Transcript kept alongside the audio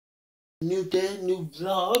New day, new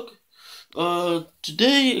vlog.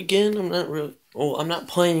 Today again, I'm not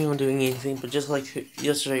planning on doing anything, but just like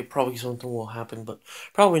yesterday, probably something will happen, but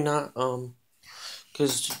probably not.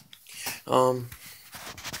 Cause um,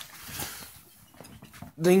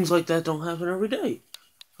 things like that don't happen every day.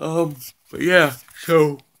 But yeah.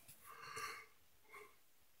 So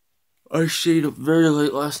I stayed up very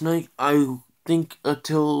late last night. I think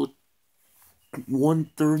until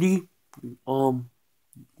 1:30.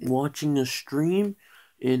 Watching the stream,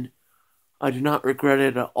 and I do not regret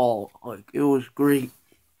it at all. Like, it was great.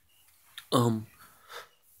 Um,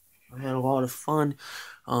 I had a lot of fun.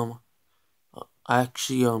 Um, I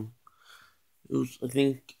actually, I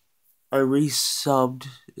think I resubbed.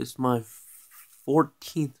 It's my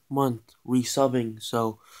 14th month resubbing,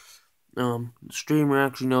 so, the streamer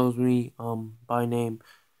actually knows me, by name.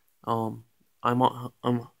 Um,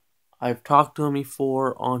 I've talked to him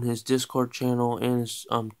before on his Discord channel and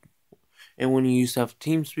and when he used to have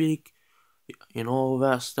TeamSpeak and all of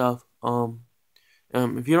that stuff.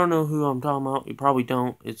 If you don't know who I'm talking about, you probably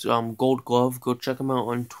don't. It's Gold Glove. Go check him out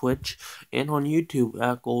on Twitch and on YouTube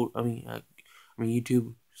at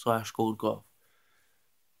YouTube/Gold Glove,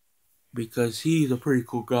 because he's a pretty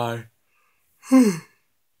cool guy. You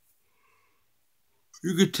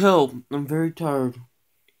could tell I'm very tired.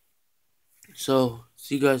 So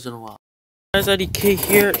see you guys in a while. Guys, IDK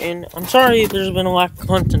here, and I'm sorry there's been a lack of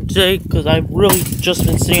content today because I've really just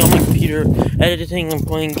been sitting on my computer editing and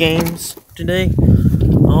playing games today.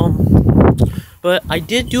 But I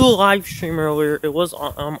did do a live stream earlier. It was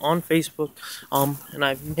on Facebook, and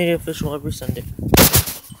I've made it official every Sunday.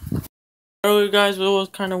 Earlier, guys, it was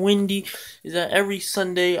kind of windy. Is that every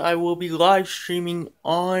Sunday I will be live streaming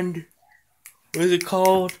on, what is it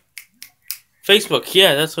called? Facebook.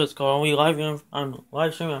 Yeah, that's what it's called. I'm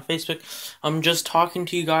live streaming on Facebook. I'm just talking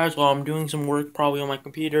to you guys while I'm doing some work, probably on my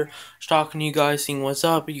computer. Just talking to you guys, seeing what's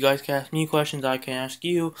up. You guys can ask me questions, I can ask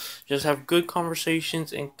you. Just have good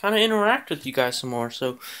conversations and kind of interact with you guys some more.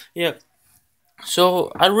 So, yeah.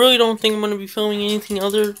 So, I really don't think I'm going to be filming anything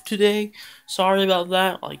other today. Sorry about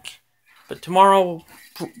that. But tomorrow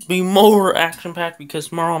will be more action-packed because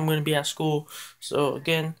tomorrow I'm going to be at school. So,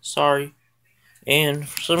 again, sorry. And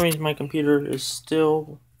for some reason my computer is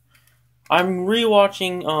still... I'm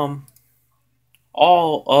rewatching,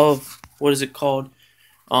 all of, what is it called?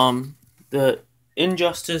 The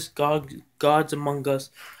Injustice Gods Among Us.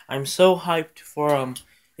 I'm so hyped for,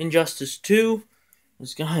 Injustice 2.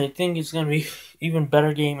 I think it's gonna be even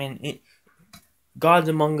better game, and Gods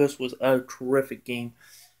Among Us was a terrific game.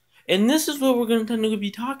 And this is what we're gonna tend to be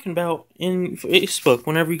talking about in Facebook.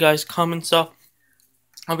 Whenever you guys come and stuff,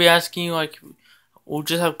 I'll be asking you, like, we'll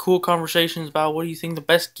just have cool conversations about what do you think the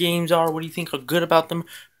best games are, what do you think are good about them,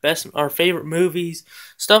 our favorite movies,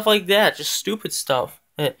 stuff like that. Just stupid stuff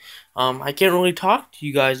that I can't really talk to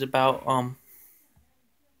you guys about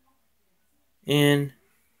in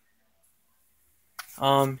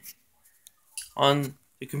on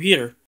the computer.